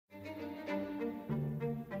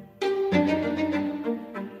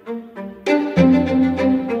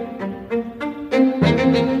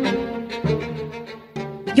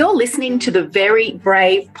listening to the Very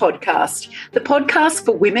Brave podcast, the podcast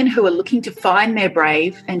for women who are looking to find their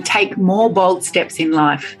brave and take more bold steps in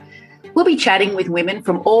life. We'll be chatting with women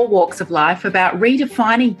from all walks of life about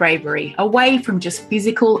redefining bravery away from just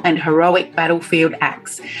physical and heroic battlefield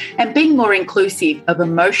acts and being more inclusive of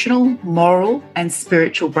emotional, moral, and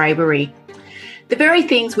spiritual bravery. The very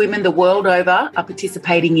things women the world over are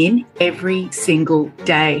participating in every single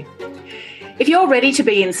day. If you're ready to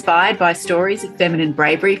be inspired by stories of feminine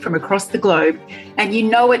bravery from across the globe and you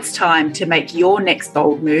know it's time to make your next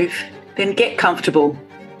bold move, then get comfortable,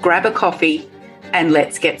 grab a coffee, and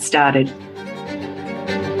let's get started.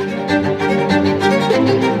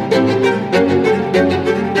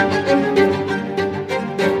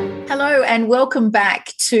 Hello and welcome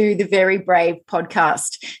back to the Very Brave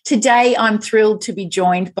podcast. Today I'm thrilled to be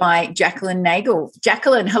joined by Jacqueline Nagle.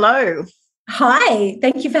 Jacqueline, hello. Hi,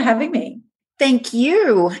 thank you for having me. Thank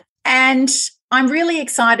you. And I'm really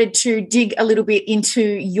excited to dig a little bit into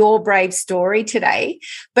your brave story today.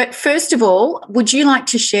 But first of all, would you like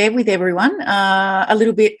to share with everyone a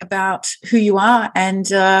little bit about who you are and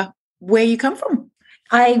where you come from?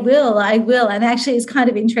 I will. And actually, it's kind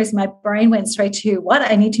of interesting. My brain went straight to what?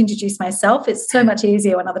 I need to introduce myself. It's so much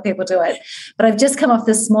easier when other people do it. But I've just come off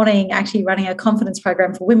this morning actually running a confidence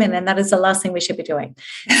program for women, and that is the last thing we should be doing.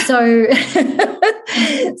 So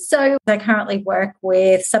I currently work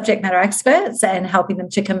with subject matter experts and helping them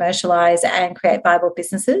to commercialize and create viable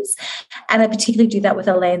businesses. And I particularly do that with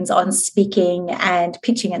a lens on speaking and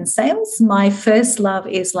pitching and sales. My first love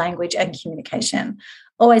is language and communication.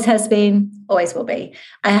 Always has been, always will be.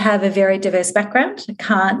 I have a very diverse background. I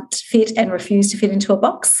can't fit and refuse to fit into a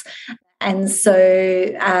box. And so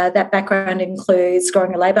that background includes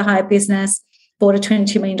growing a labour hire business, bought a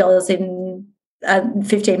 $22 million in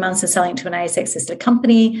 15 months and selling to an ASX-listed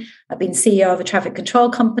company. I've been CEO of a traffic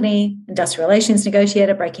control company, industrial relations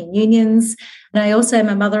negotiator, breaking unions. And I also am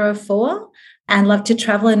a mother of 4 and love to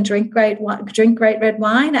travel and drink great red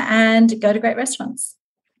wine and go to great restaurants.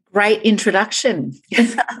 Great introduction.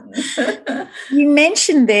 You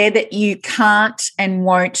mentioned there that you can't and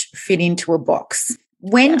won't fit into a box.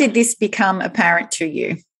 When did this become apparent to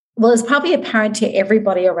you? Well, it's probably apparent to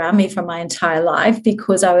everybody around me for my entire life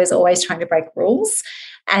because I was always trying to break rules.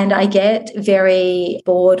 And I get very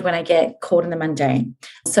bored when I get caught in the mundane.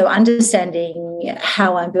 So understanding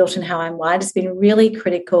how I'm built and how I'm wired has been really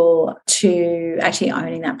critical to actually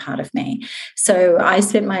owning that part of me. So I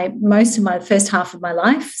spent most of my first half of my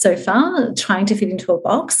life so far trying to fit into a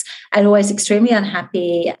box and always extremely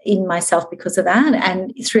unhappy in myself because of that,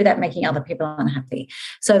 and through that making other people unhappy.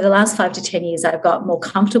 So the last 5 to 10 years, I've got more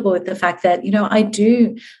comfortable with the fact that,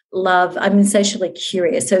 I'm insatiably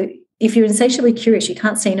curious. So if you're insatiably curious, you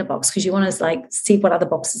can't stay in a box because you want to see what other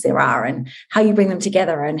boxes there are and how you bring them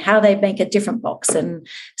together and how they make a different box. And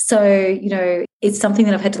so, it's something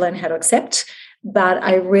that I've had to learn how to accept. But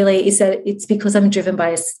it's because I'm driven by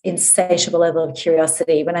an insatiable level of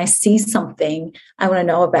curiosity. When I see something, I want to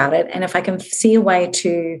know about it. And if I can see a way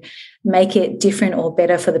to make it different or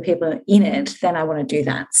better for the people in it, then I want to do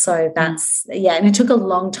that. So and it took a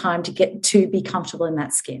long time to be comfortable in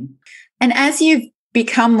that skin. And as you've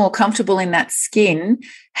become more comfortable in that skin,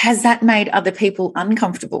 has that made other people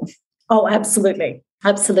uncomfortable? Oh, absolutely.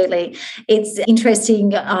 Absolutely. It's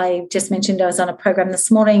interesting. I just mentioned I was on a program this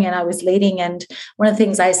morning and I was leading, and one of the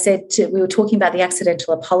things I said we were talking about the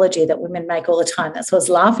accidental apology that women make all the time. That's why I was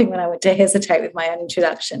laughing when I went to hesitate with my own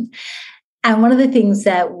introduction. And one of the things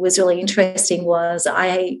that was really interesting was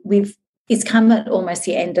it's come at almost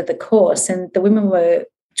the end of the course, and the women were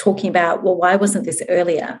talking about, well, why wasn't this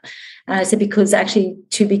earlier? And I said, because actually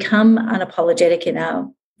to become unapologetic in our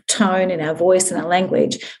tone, in our voice, in our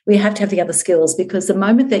language, we have to have the other skills, because the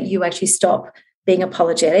moment that you actually stop being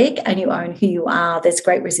apologetic and you own who you are, there's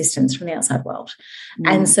great resistance from the outside world.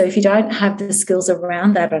 And so if you don't have the skills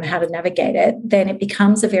around that on how to navigate it, then it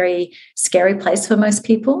becomes a very scary place for most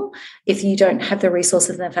people if you don't have the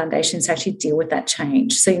resources and the foundations to actually deal with that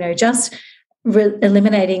change. So, just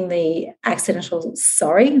eliminating the accidental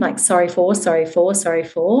sorry, like sorry for,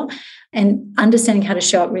 and understanding how to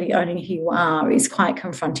show up, really owning who you are, is quite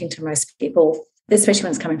confronting to most people, especially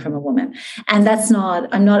when it's coming from a woman. And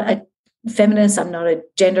I'm not a feminist, I'm not a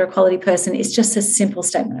gender equality person. It's just a simple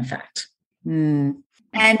statement of fact. And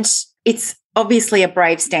it's obviously a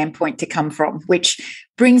brave standpoint to come from, which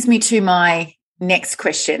brings me to my next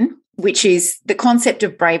question, which is the concept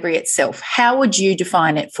of bravery itself. How would you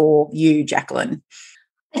define it for you, Jacqueline?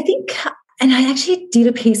 I think, and I actually did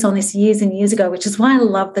a piece on this years and years ago, which is why I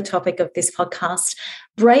love the topic of this podcast.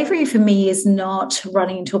 Bravery for me is not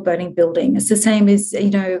running into a burning building. It's the same as,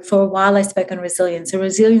 for a while I spoke on resilience. So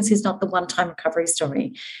resilience is not the one-time recovery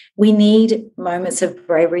story. We need moments of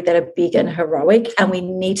bravery that are big and heroic, and we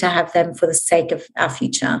need to have them for the sake of our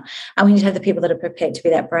future. And we need to have the people that are prepared to be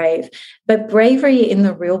that brave. But bravery in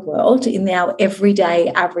the real world, in our everyday,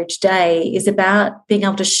 average day, is about being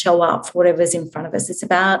able to show up for whatever's in front of us. It's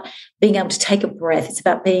about being able to take a breath. It's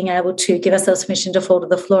about being able to give ourselves permission to fall to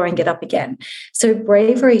the floor and get up again. So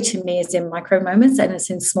bravery to me is in micro moments, and it's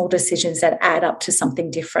in small decisions that add up to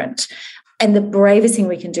something different. And the bravest thing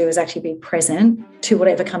we can do is actually be present to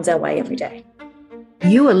whatever comes our way every day.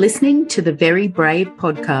 You are listening to the Very Brave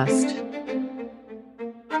podcast.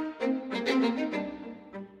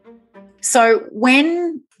 So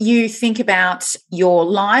when you think about your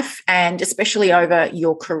life and especially over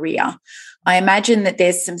your career, I imagine that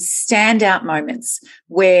there's some standout moments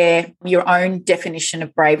where your own definition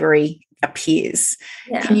of bravery appears.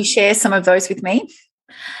 Yeah. Can you share some of those with me?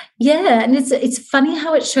 Yeah, and it's funny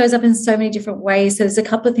how it shows up in so many different ways. So there's a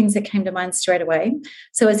couple of things that came to mind straight away.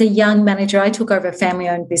 So as a young manager, I took over a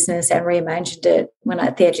family-owned business and reimagined it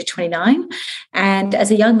at the age of 29. And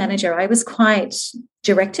as a young manager, I was quite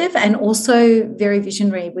directive and also very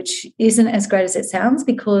visionary, which isn't as great as it sounds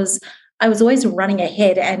because I was always running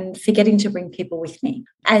ahead and forgetting to bring people with me.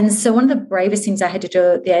 And so one of the bravest things I had to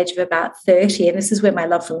do at the age of about 30, and this is where my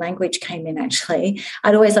love for language came in actually.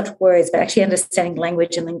 I'd always loved words, but actually understanding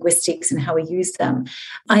language and linguistics and how we use them.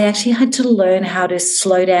 I actually had to learn how to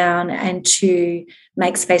slow down and to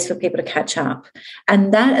make space for people to catch up.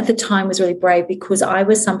 And that at the time was really brave because I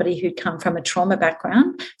was somebody who'd come from a trauma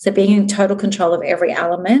background. So being in total control of every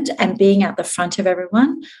element and being at the front of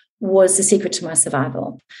everyone was the secret to my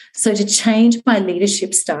survival. So to change my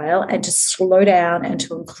leadership style and to slow down and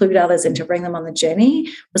to include others and to bring them on the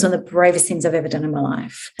journey was one of the bravest things I've ever done in my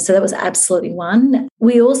life. So that was absolutely one.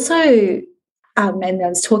 We also, and I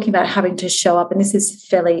was talking about having to show up, and this is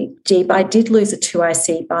fairly deep. I did lose a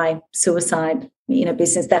 2IC by suicide in a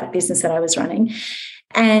business, that business that I was running.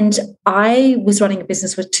 And I was running a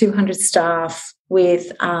business with 200 staff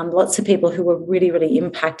with lots of people who were really, really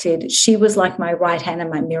impacted. She was like my right hand and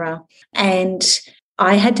my mirror. And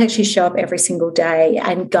I had to actually show up every single day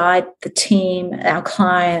and guide the team, our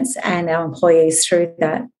clients and our employees through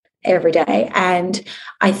that every day. And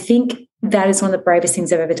I think that is one of the bravest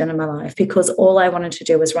things I've ever done in my life because all I wanted to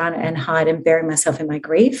do was run and hide and bury myself in my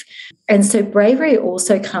grief. And so bravery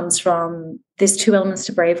also comes from, there's two elements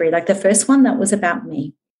to bravery. Like the first one, that was about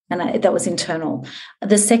me. And that was internal.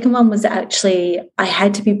 The second one was actually, I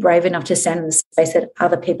had to be brave enough to stand in the space that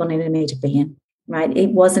other people needed me to be in, right? It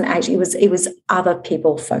wasn't actually, it was other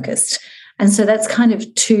people focused. And so that's kind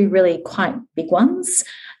of two really quite big ones.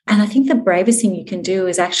 And I think the bravest thing you can do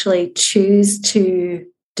is actually choose to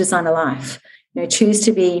design a life, choose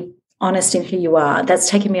to be honest in who you are. That's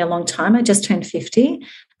taken me a long time. I just turned 50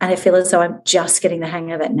 and I feel as though I'm just getting the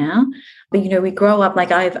hang of it now. But, we grow up, like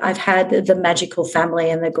I've had the magical family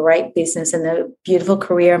and the great business and the beautiful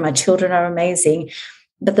career and my children are amazing.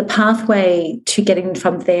 But the pathway to getting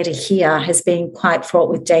from there to here has been quite fraught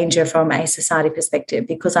with danger from a society perspective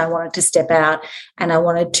because I wanted to step out and I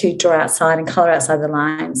wanted to draw outside and colour outside the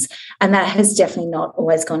lines. And that has definitely not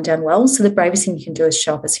always gone down well. So the bravest thing you can do is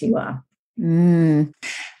show up as who you are. And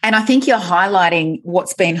I think you're highlighting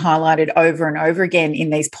what's been highlighted over and over again in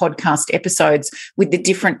these podcast episodes with the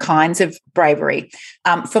different kinds of bravery.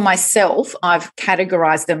 For myself, I've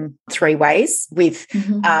categorized them three ways with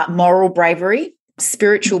moral bravery,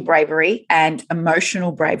 spiritual bravery, and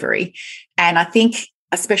emotional bravery. And I think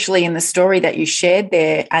especially in the story that you shared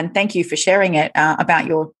there, and thank you for sharing it about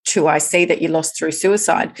your 2IC that you lost through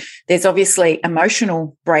suicide, there's obviously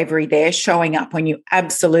emotional bravery there, showing up when you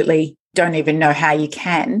absolutely don't even know how you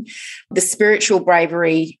can. The spiritual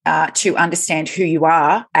bravery to understand who you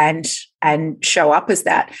are and show up as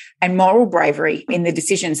that, and moral bravery in the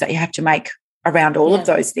decisions that you have to make around all of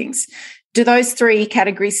those things. Do those three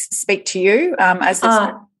categories speak to you as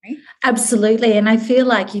the Absolutely. And I feel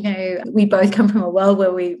like, we both come from a world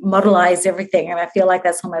where we modelize everything. And I feel like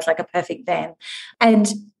that's almost like a perfect Venn.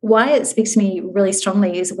 And why it speaks to me really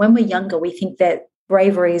strongly is when we're younger, we think that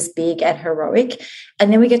bravery is big and heroic.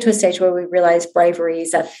 And then we get to a stage where we realize bravery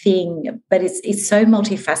is a thing, but it's so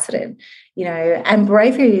multifaceted, and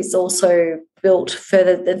bravery is also built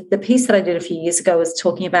further. The piece that I did a few years ago was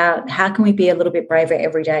talking about how can we be a little bit braver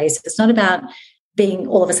every day. So it's not about being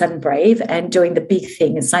all of a sudden brave and doing the big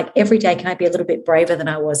thing. It's like every day, can I be a little bit braver than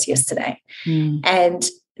I was yesterday? And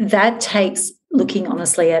that takes looking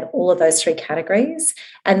honestly at all of those three categories.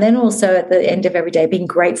 And then also at the end of every day, being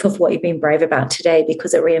grateful for what you've been brave about today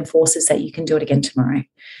because it reinforces that you can do it again tomorrow.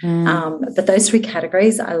 But those three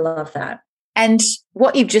categories, I love that. And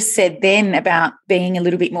what you've just said then about being a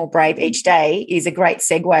little bit more brave each day is a great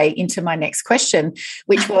segue into my next question,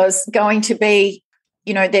 which was going to be,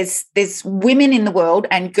 there's women in the world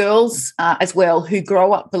and girls as well who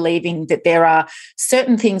grow up believing that there are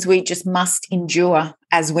certain things we just must endure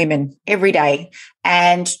as women every day.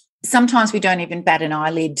 And sometimes we don't even bat an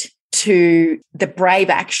eyelid to the brave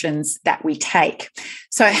actions that we take.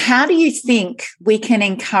 So how do you think we can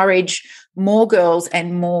encourage more girls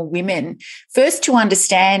and more women, first to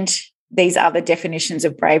understand these other definitions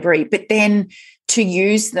of bravery, but then to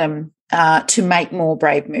use them to make more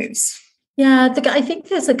brave moves? Yeah, I think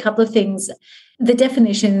there's a couple of things. The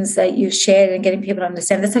definitions that you've shared and getting people to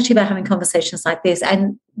understand, that's actually about having conversations like this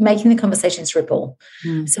and making the conversations ripple.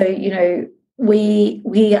 So,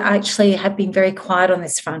 we actually have been very quiet on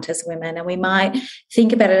this front as women, and we might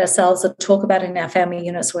think about it ourselves or talk about it in our family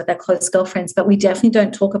units or with our close girlfriends, but we definitely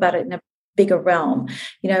don't talk about it in a bigger realm.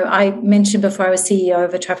 I mentioned before I was CEO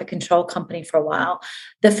of a traffic control company for a while.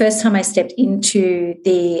 The first time I stepped into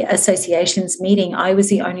the association's meeting, I was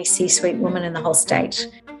the only C-suite woman in the whole state.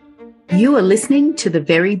 You are listening to the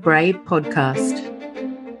Very Brave podcast.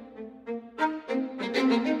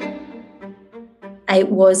 It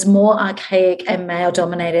was more archaic and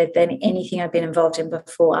male-dominated than anything I've been involved in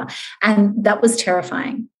before. And that was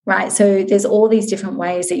terrifying, right? So there's all these different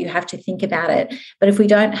ways that you have to think about it. But if we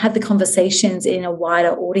don't have the conversations in a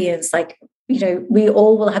wider audience, we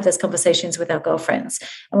all will have those conversations with our girlfriends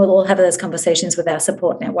and we'll all have those conversations with our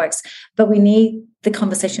support networks. But we need the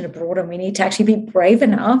conversation to broaden. We need to actually be brave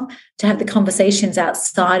enough to have the conversations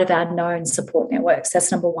outside of our known support networks.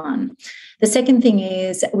 That's number one. The second thing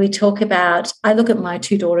is I look at my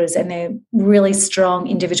two daughters and they're really strong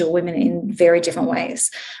individual women in very different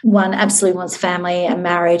ways. One absolutely wants family and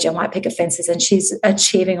marriage and white picket fences, and she's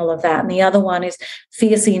achieving all of that. And the other one is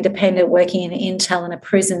fiercely independent, working in Intel in a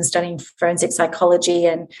prison, studying forensic psychology,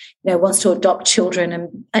 and wants to adopt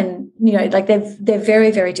children, and they're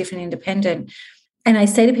very, very different, independent. And I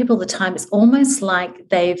say to people all the time, it's almost like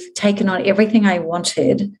they've taken on everything I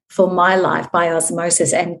wanted for my life by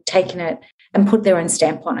osmosis and taken it and put their own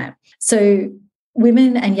stamp on it. So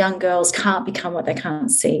women and young girls can't become what they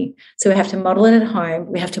can't see. So we have to model it at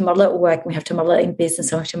home, we have to model it at work, we have to model it in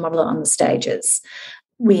business, and we have to model it on the stages.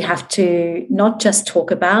 We have to not just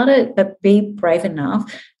talk about it, but be brave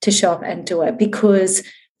enough to show up and do it. Because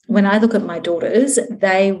when I look at my daughters,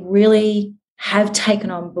 they really have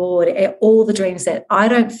taken on board all the dreams that I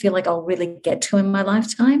don't feel like I'll really get to in my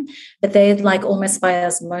lifetime, but they're like almost by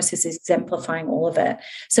osmosis exemplifying all of it.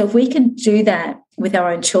 So if we can do that with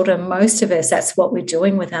our own children, most of us, that's what we're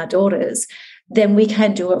doing with our daughters, then we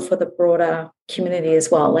can do it for the broader community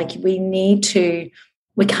as well.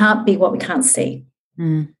 We can't be what we can't see.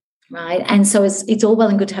 Right. And so it's all well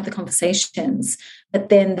and good to have the conversations, but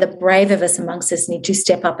then the brave of us amongst us need to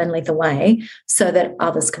step up and lead the way so that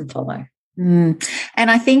others can follow. And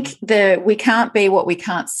I think we can't be what we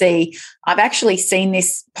can't see. I've actually seen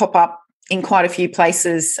this pop up in quite a few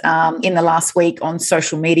places in the last week on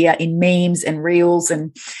social media, in memes and reels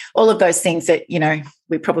and all of those things that,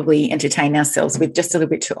 we probably entertain ourselves with just a little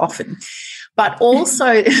bit too often. But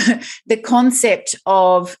also the concept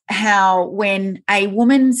of how when a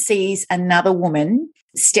woman sees another woman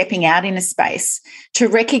stepping out in a space, to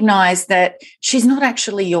recognize that she's not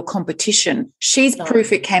actually your competition. She's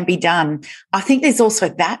proof it can be done. I think there's also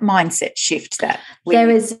that mindset shift that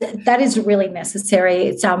is really necessary.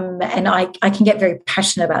 It's and I can get very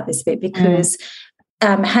passionate about this bit because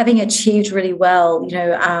having achieved really well,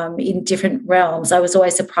 in different realms, I was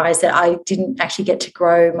always surprised that I didn't actually get to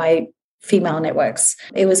grow my female networks.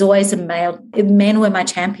 It was always men were my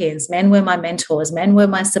champions, men were my mentors, men were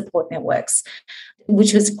my support networks,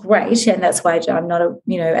 which was great. And that's why I'm not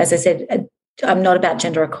as I said, I'm not about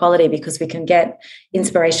gender equality, because we can get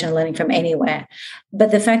inspiration and learning from anywhere.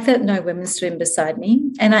 But the fact that no women stood beside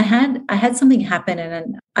me, and I had something happen,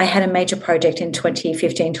 and I had a major project in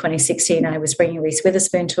 2015, 2016. I was bringing Reese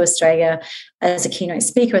Witherspoon to Australia as a keynote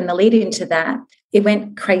speaker, and the lead into that, it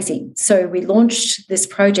went crazy. So we launched this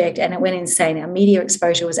project and it went insane. Our media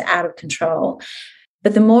exposure was out of control.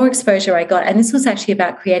 But the more exposure I got, and this was actually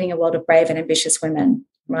about creating a world of brave and ambitious women,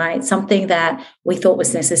 right? Something that we thought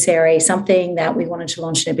was necessary, something that we wanted to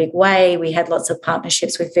launch in a big way. We had lots of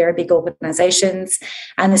partnerships with very big organizations,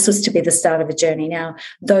 and this was to be the start of a journey. Now,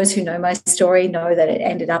 those who know my story know that it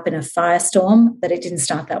ended up in a firestorm, that it didn't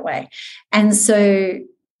start that way. And so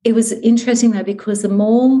it was interesting, though, because the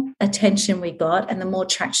more attention we got and the more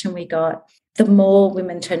traction we got, the more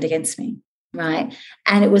women turned against me. right?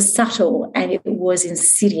 And it was subtle and it was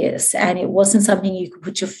insidious and it wasn't something you could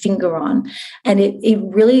put your finger on. And it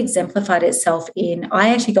really exemplified itself in, I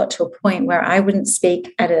actually got to a point where I wouldn't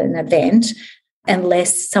speak at an event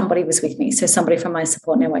unless somebody was with me, so somebody from my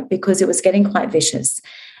support network, because it was getting quite vicious.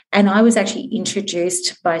 And I was actually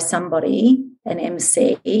introduced by somebody, an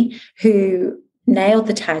MC, who nailed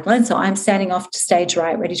the tagline. So I'm standing off to stage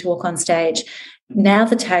right, ready to walk on stage. Now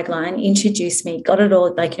the tagline, introduced me, got it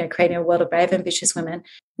all, like, creating a world of brave, ambitious women,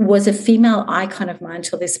 was a female icon of mine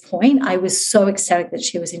till this point. I was so ecstatic that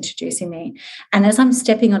she was introducing me. And as I'm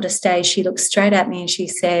stepping onto stage, she looks straight at me and she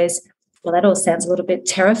says, well, that all sounds a little bit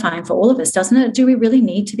terrifying for all of us, doesn't it? Do we really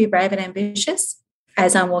need to be brave and ambitious?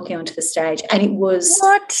 As I'm walking onto the stage. And it was...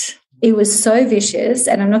 What? It was so vicious.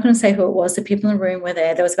 And I'm not going to say who it was. The people in the room were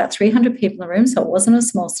there. There was about 300 people in the room, so it wasn't a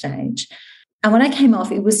small stage. And when I came off,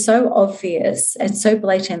 it was so obvious and so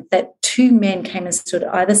blatant that two men came and stood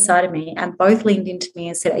either side of me and both leaned into me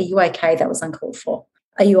and said, are you okay? That was uncalled for.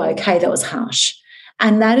 Are you okay? That was harsh.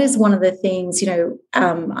 And that is one of the things,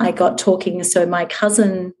 I got talking. So my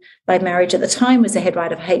cousin by marriage at the time was the head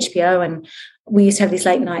writer for HBO, and we used to have these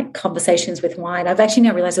late night conversations with wine. I've actually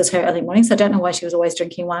now realized it was her early morning, so I don't know why she was always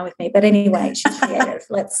drinking wine with me. But anyway, she's creative.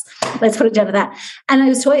 Let's put it down to that. And I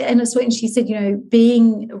was sweet, and she said,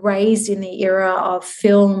 being raised in the era of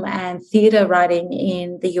film and theatre writing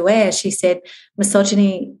in the US, she said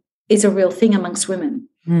misogyny is a real thing amongst women,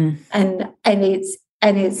 and it's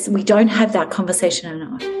we don't have that conversation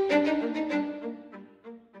enough.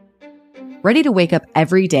 Ready to wake up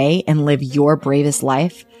every day and live your bravest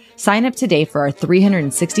life? Sign up today for our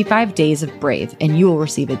 365 Days of Brave, and you will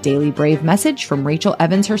receive a daily Brave message from Rachel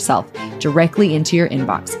Evans herself directly into your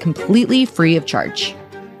inbox, completely free of charge.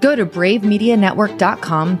 Go to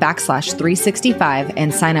bravemedianetwork.com/365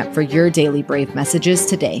 and sign up for your daily Brave messages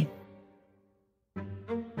today.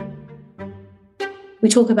 We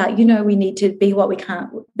talk about, we need to be what we can't,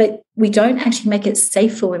 but we don't actually make it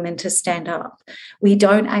safe for women to stand up. We're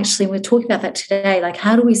talking about that today, like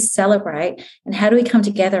how do we celebrate and how do we come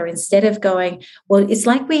together instead of going, well, it's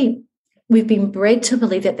like we've been bred to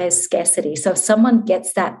believe that there's scarcity. So if someone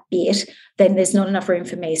gets that bit, then there's not enough room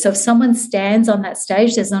for me. So if someone stands on that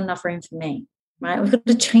stage, there's not enough room for me. Right? We've got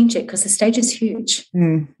to change it because the stage is huge,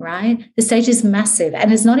 right? The stage is massive.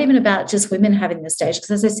 And it's not even about just women having the stage, because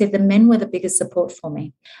as I said, the men were the biggest support for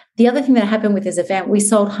me. The other thing that happened with this event, we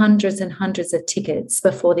sold hundreds and hundreds of tickets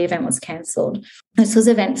before the event was cancelled. This was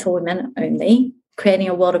an event for women only, creating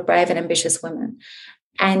a world of brave and ambitious women.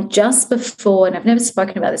 And just before, and I've never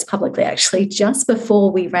spoken about this publicly actually, just before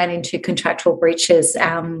we ran into contractual breaches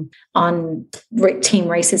on Team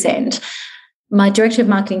Reese's end, my director of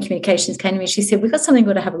marketing communications came to me. She said, we've got something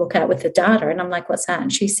we've got to have a look at with the data. And I'm like, what's that? And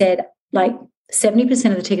she said, 70%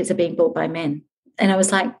 of the tickets are being bought by men. And I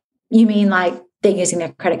was like, you mean like they're using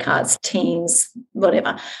their credit cards, Teams,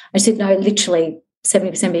 whatever? I said, no, literally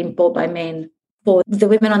 70% being bought by men for the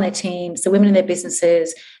women on their teams, the women in their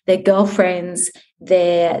businesses, their girlfriends,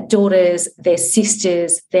 their daughters, their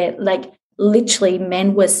sisters. They're literally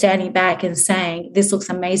men were standing back and saying, this looks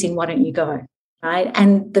amazing. Why don't you go? Right.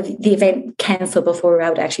 And the event cancelled before we were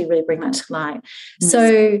able to actually really bring that to light.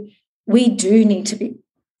 So we do need to be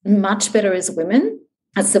much better as women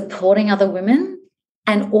at supporting other women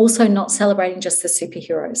and also not celebrating just the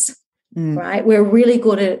superheroes. Right. We're really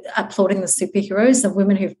good at applauding the superheroes, the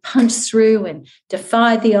women who've punched through and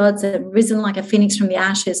defied the odds and risen like a phoenix from the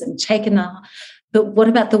ashes and taken But what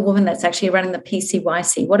about the woman that's actually running the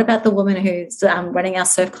PCYC? What about the woman who's running our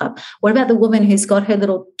surf club? What about the woman who's got her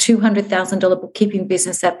little $200,000 bookkeeping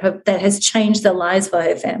business that has changed the lives for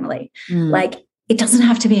her family? It doesn't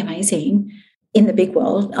have to be amazing in the big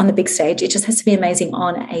world, on the big stage. It just has to be amazing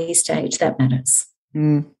on a stage that matters.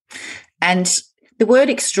 And the word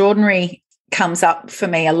extraordinary comes up for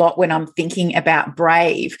me a lot when I'm thinking about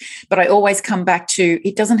brave, but I always come back to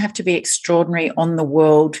it doesn't have to be extraordinary on the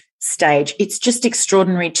world stage. It's just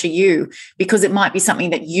extraordinary to you because it might be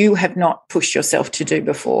something that you have not pushed yourself to do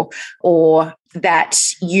before, or that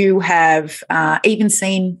you have even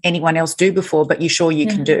seen anyone else do before, but you're sure you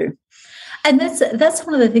can do. And that's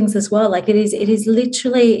one of the things as well. Like it is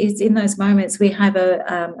literally in those moments. We have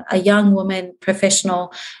a young woman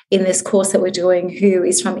professional in this course that we're doing who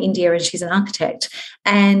is from India, and she's an architect.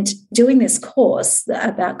 And doing this course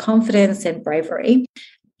about confidence and bravery,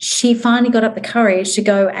 she finally got up the courage to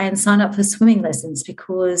go and sign up for swimming lessons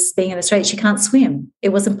because being in Australia, she can't swim. It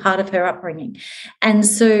wasn't part of her upbringing. And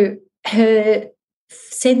so her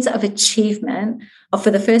sense of achievement of, for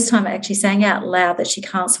the first time, actually saying out loud that she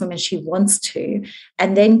can't swim and she wants to,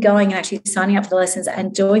 and then going and actually signing up for the lessons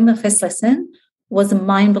and doing the first lesson was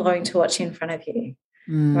mind-blowing to watch in front of you.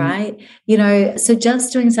 right? So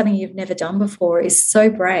just doing something you've never done before is so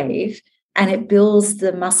brave, and it builds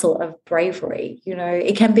the muscle of bravery.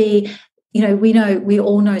 It can be, we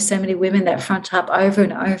all know so many women that front up over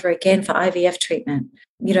and over again for IVF treatment,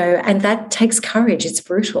 and that takes courage. It's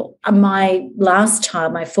brutal. My last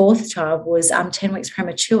child, my fourth child, was 10 weeks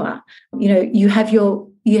premature. You have your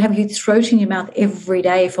throat in your mouth every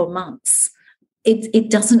day for months. It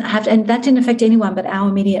doesn't have to, and that didn't affect anyone but our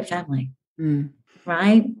immediate family.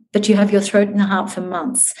 Right? But you have your throat in the heart for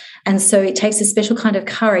months. And so it takes a special kind of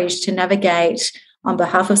courage to navigate on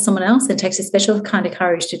behalf of someone else. It takes a special kind of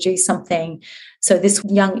courage to do something. So this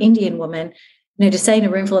young Indian woman, to say in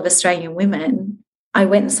a room full of Australian women, I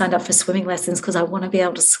went and signed up for swimming lessons because I want to be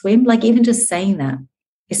able to swim. Like, even just saying that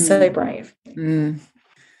is so brave.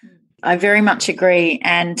 I very much agree.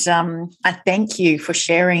 And I thank you for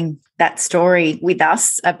sharing that story with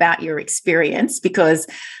us about your experience, because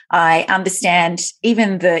I understand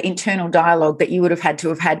even the internal dialogue that you would have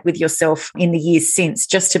had with yourself in the years since,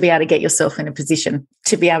 just to be able to get yourself in a position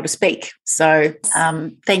to be able to speak. So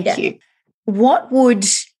thank you. What would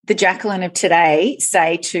the Jacqueline of today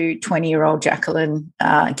say to 20-year-old Jacqueline,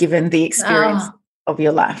 given the experience of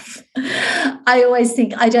your life? I always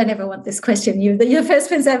think, I don't ever want this question. You're the first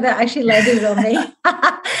person ever actually landed it on me.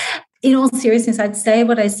 In all seriousness, I'd say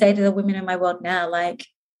what I say to the women in my world now, like,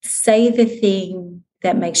 say the thing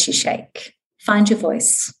that makes you shake. Find your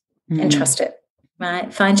voice and trust it,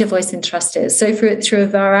 right? Find your voice and trust it. So through a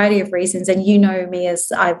variety of reasons, and you know me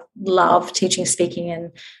as I love teaching, speaking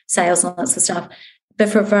and sales and lots of stuff, but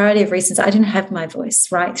for a variety of reasons, I didn't have my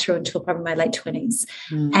voice right through until probably my late 20s.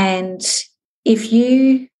 And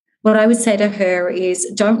what I would say to her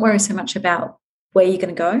is, don't worry so much about where you're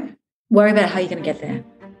going to go. Worry about how you're going to get there.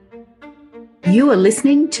 You are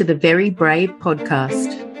listening to the Very Brave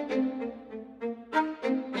podcast.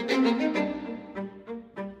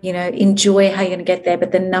 Enjoy how you're going to get there.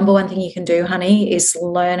 But the number one thing you can do, honey, is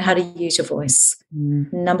learn how to use your voice.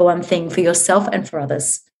 Number one thing for yourself and for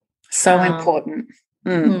others. So important.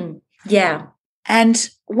 Yeah. And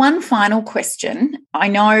one final question. I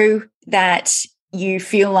know that you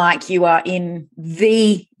feel like you are in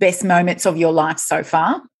the best moments of your life so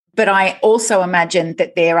far, but I also imagine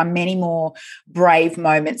that there are many more brave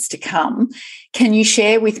moments to come. Can you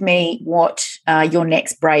share with me what your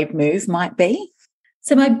next brave move might be?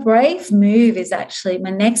 So my brave move is actually my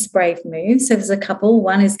next brave move. So there's a couple.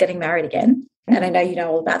 One is getting married again. And I know you know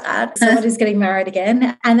all about that. So one is getting married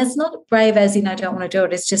again. And it's not brave as in I don't want to do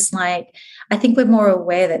it. It's just like, I think we're more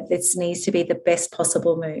aware that this needs to be the best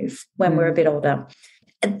possible move when we're a bit older.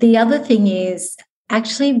 The other thing is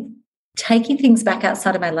actually taking things back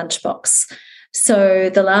outside of my lunchbox. So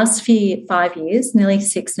the last 5 years, nearly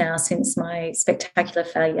 6 now since my spectacular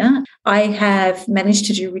failure, I have managed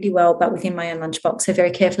to do really well, but within my own lunchbox. So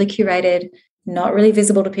very carefully curated, not really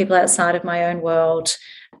visible to people outside of my own world.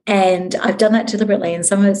 And I've done that deliberately. And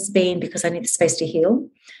some of it's been because I need the space to heal.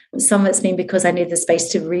 Some of it's been because I need the space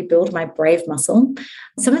to rebuild my brave muscle.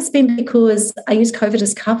 Some of it's been because I use COVID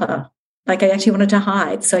as cover. Like, I actually wanted to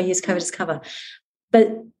hide, so I used COVID as cover.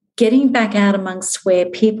 But getting back out amongst where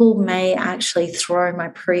people may actually throw my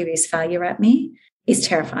previous failure at me is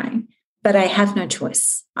terrifying. But I have no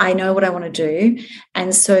choice. I know what I want to do.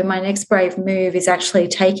 And so my next brave move is actually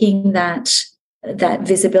taking that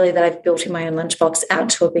visibility that I've built in my own lunchbox out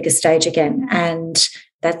to a bigger stage again. And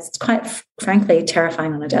that's quite frankly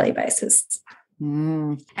terrifying on a daily basis.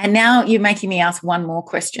 And now you're making me ask one more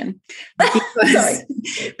question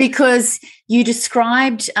because you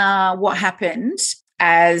described what happened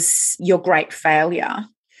as your great failure.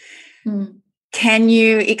 Can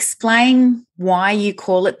you explain why you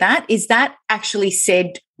call it that? Is that actually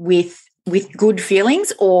said with good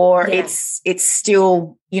feelings, or it's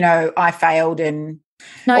still, I failed and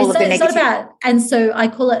all of the negative? It's not about, and so I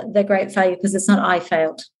call it the great failure because it's not I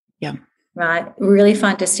failed. Yeah. Right. Really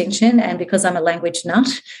fine distinction. And because I'm a language nut,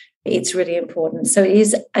 it's really important. So it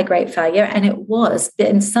is a great failure, and it was.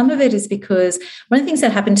 And some of it is because one of the things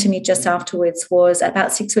that happened to me just afterwards was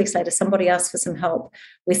about 6 weeks later, somebody asked for some help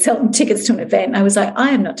with selling tickets to an event. And I was like,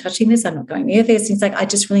 I am not touching this. I'm not going near this. He's like, I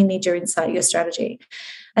just really need your insight, your strategy.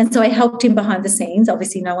 And so I helped him behind the scenes.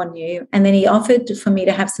 Obviously, no one knew. And then he offered for me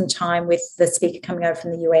to have some time with the speaker coming over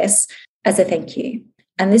from the US as a thank you.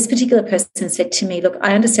 And this particular person said to me, look,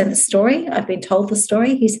 I understand the story. I've been told the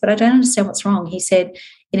story. He said, but I don't understand what's wrong. He said,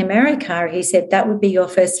 in America, he said, that would be your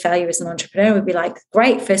first failure as an entrepreneur. It would be like,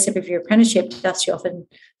 great, first step of your apprenticeship, dust you off and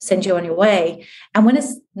send you on your way. And when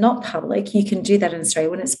it's not public, you can do that in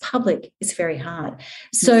Australia. When it's public, it's very hard.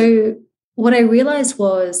 So what I realized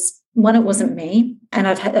was, one, it wasn't me. And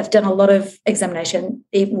I've done a lot of examination.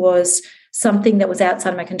 It was something that was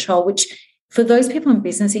outside of my control, which for those people in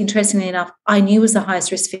business, interestingly enough, I knew was the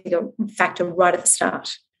highest risk factor right at the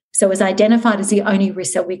start. So it was identified as the only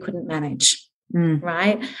risk that we couldn't manage,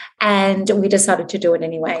 right? And we decided to do it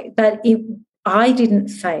anyway. But I didn't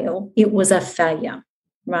fail. It was a failure,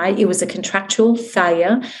 right? It was a contractual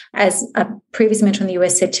failure. As a previous mentor in the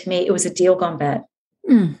US said to me, it was a deal gone bad,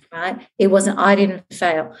 right? It wasn't, I didn't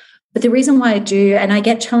fail. But the reason why I do, and I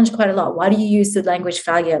get challenged quite a lot, why do you use the language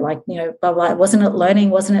failure? Like, blah, blah, wasn't it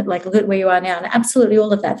learning? Wasn't it like, look at where you are now? And absolutely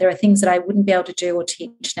all of that. There are things that I wouldn't be able to do or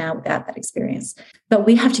teach now without that experience. But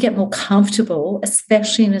we have to get more comfortable,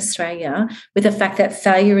 especially in Australia, with the fact that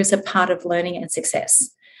failure is a part of learning and success.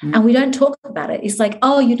 And we don't talk about it. It's like,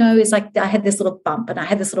 it's like I had this little bump and I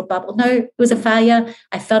had this little bubble. No, it was a failure.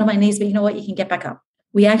 I fell to my knees, but you know what? You can get back up.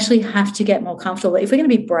 We actually have to get more comfortable. If we're going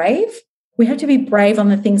to be brave, we have to be brave on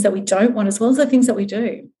the things that we don't want as well as the things that we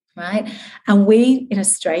do, right? And we in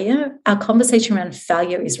Australia, our conversation around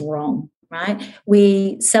failure is wrong, right?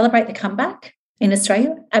 We celebrate the comeback in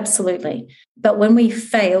Australia, absolutely. But when we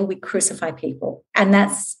fail, we crucify people. And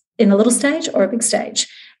that's in a little stage or a big stage.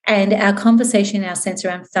 And our conversation, our sense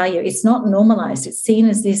around failure, it's not normalized. It's seen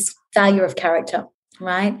as this failure of character,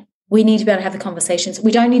 right? We need to be able to have the conversations.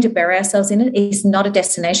 We don't need to bury ourselves in it. It's not a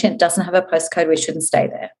destination. It doesn't have a postcode. We shouldn't stay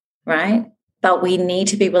there, right? But we need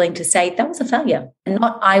to be willing to say that was a failure, and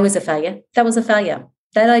not I was a failure. That was a failure.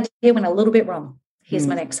 That idea went a little bit wrong. Here's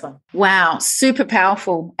my next one. Wow, super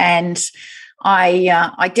powerful. And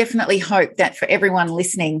I definitely hope that for everyone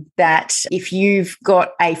listening, that if you've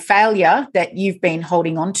got a failure that you've been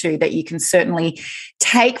holding on to, that you can certainly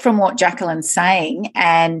take from what Jacqueline's saying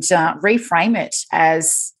and reframe it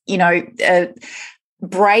as,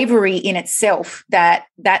 bravery in itself, that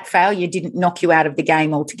failure didn't knock you out of the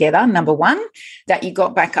game altogether, number one, that you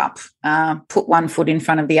got back up, put one foot in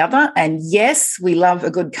front of the other. And yes, we love a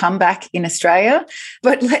good comeback in Australia,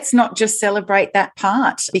 but let's not just celebrate that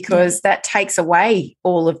part, because that takes away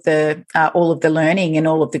all of the learning and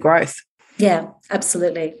all of the growth. Yeah,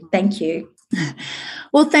 absolutely. Thank you.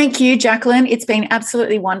 Well, thank you, Jacqueline. It's been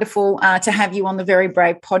absolutely wonderful to have you on the Very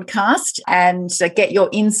Brave podcast and get your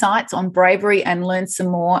insights on bravery and learn some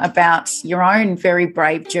more about your own very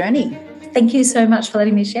brave journey. Thank you so much for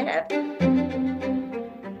letting me share.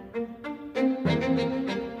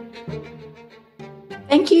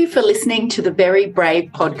 Thank you for listening to the Very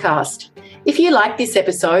Brave podcast. If you like this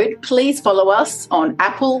episode, please follow us on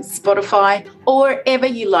Apple, Spotify, or wherever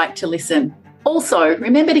you like to listen. Also,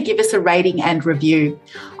 remember to give us a rating and review.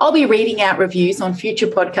 I'll be reading out reviews on future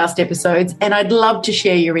podcast episodes, and I'd love to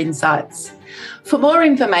share your insights. For more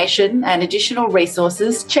information and additional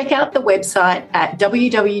resources, check out the website at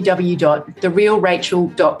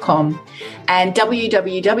www.therealrachel.com and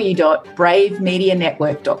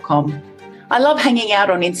www.bravemedianetwork.com. I love hanging out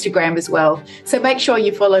on Instagram as well, so make sure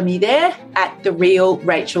you follow me there at The Real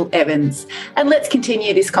Rachel Evans. And let's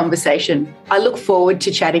continue this conversation. I look forward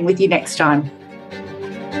to chatting with you next time.